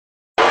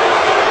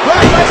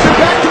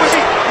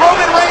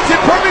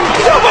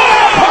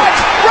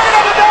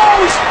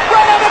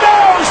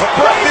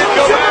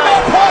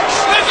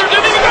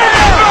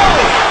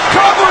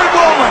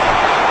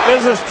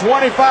is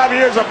 25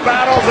 years of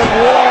battles and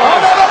wars.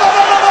 Oh,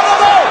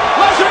 no.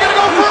 Lesnar gonna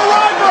go for a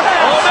ride,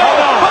 perhaps. Oh,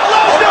 no. But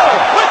Lesnar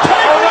with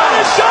Taker on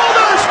his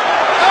shoulders.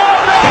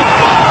 Oh, no.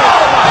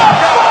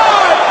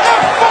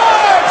 F5.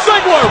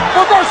 Ziggler,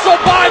 reversal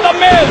by The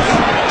Miz.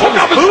 Took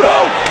off his boot.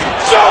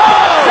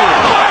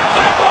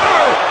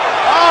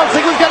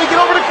 Ziggler's got to get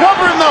over to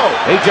covering, though.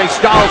 AJ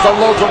Styles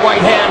unloads a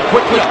right hand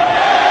quickly.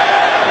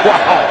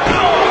 Wow.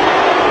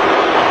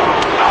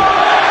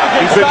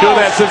 He's been doing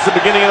that since the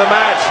beginning of the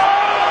match.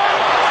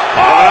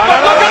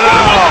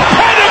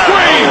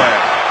 Pedigree!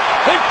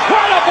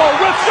 Incredible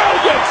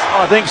resurgence!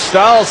 I think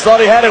Styles thought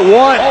he had it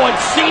won. Oh, and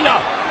Cena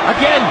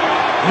again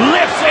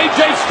lifts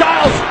AJ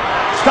Styles.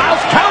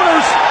 Styles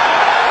counters.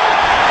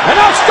 And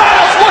now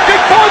Styles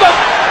looking for them.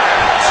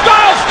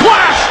 Styles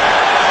clash.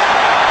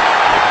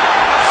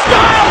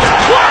 Styles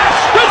clash.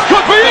 This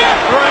could be it.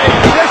 Great.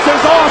 This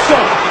is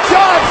awesome.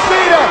 John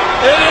Cena.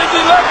 It is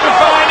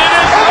electrifying. It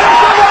is.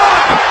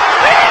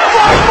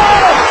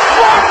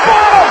 Rock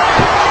bottom.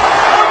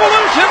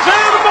 Evolution's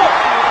animal.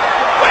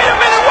 Wait a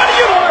minute. What are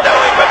you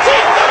doing,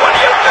 Batista? What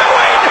are you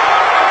doing?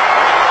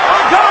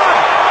 Oh, God.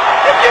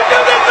 If you do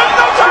this, there's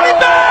no turning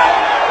back.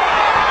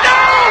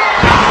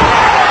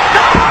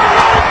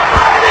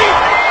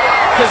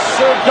 Just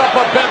served up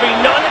a bevy,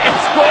 none and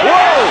scored.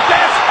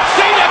 That's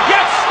Cena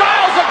gets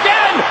Styles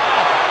again.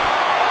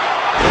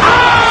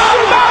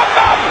 Oh,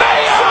 Mamma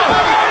Mia!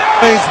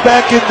 He's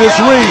back in this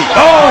ring.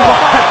 Oh,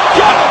 my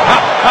God.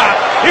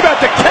 He about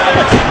to kill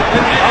it.